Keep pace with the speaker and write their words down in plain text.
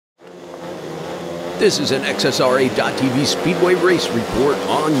This is an XSRA.TV Speedway Race Report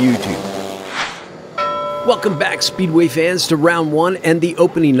on YouTube. Welcome back, Speedway fans, to round one and the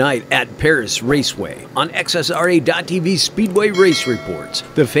opening night at Perris Raceway on XSRA.TV Speedway Race Reports.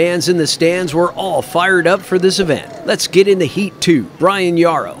 The fans in the stands were all fired up for this event. Let's get into Heat 2. Brian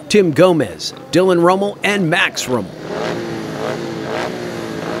Yarrow, Tim Gomez, Dylan Ruml, and Max Ruml.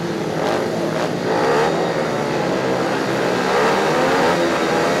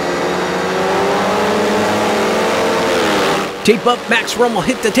 Tape up, Max Ruml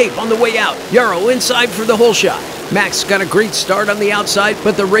hit the tape on the way out. Yarrow inside for the hole shot. Max got a great start on the outside,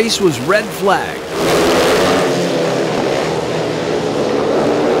 but the race was red flagged.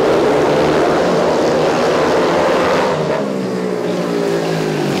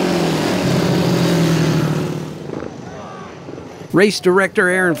 Race director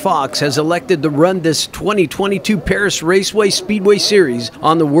Aaron Fox has elected to run this 2022 Perris Raceway Speedway Series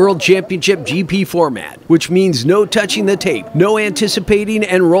on the World Championship GP format, which means no touching the tape, no anticipating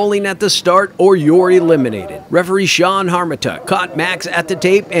and rolling at the start, or you're eliminated. Referee Sean Harmatuck caught Max at the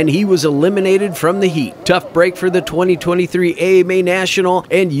tape and he was eliminated from the heat. Tough break for the 2023 AMA National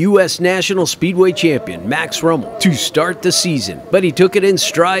and U.S. National Speedway champion Max Ruml to start the season, but he took it in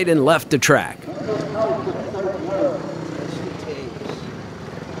stride and left the track.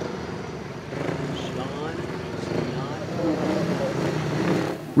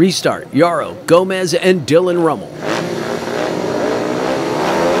 Restart, Yarrow, Gomez, and Dylan Ruml.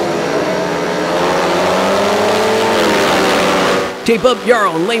 Tape up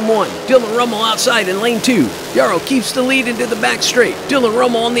Yarrow in lane 1. Dylan Ruml outside in lane 2. Yarrow keeps the lead into the back straight. Dylan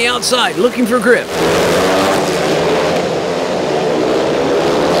Ruml on the outside, looking for grip.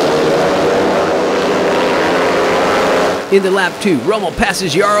 Into lap 2, Ruml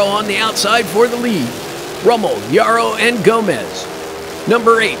passes Yarrow on the outside for the lead. Ruml, Yarrow, and Gomez.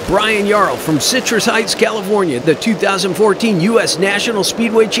 Number 8, Brian Yarrow from Citrus Heights, California, the 2014 U.S. National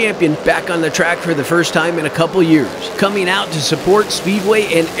Speedway champion, back on the track for the first time in a couple years, coming out to support Speedway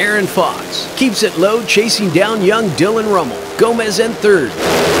and Aaron Fox. Keeps it low, chasing down young Dylan Ruml. Gomez in third.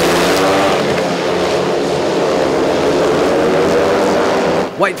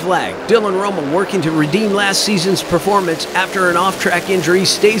 White flag. Dylan Ruml, working to redeem last season's performance after an off-track injury,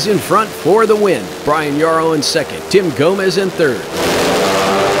 stays in front for the win. Brian Yarrow in second. Tim Gomez in third.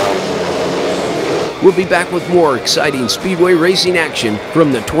 We'll be back with more exciting Speedway racing action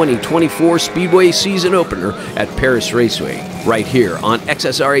from the 2024 Speedway season opener at Perris Raceway, right here on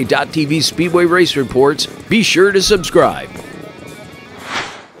XSRA.TV Speedway Race Reports. Be sure to subscribe.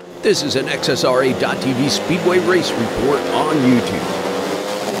 This is an XSRA.TV Speedway Race Report on YouTube.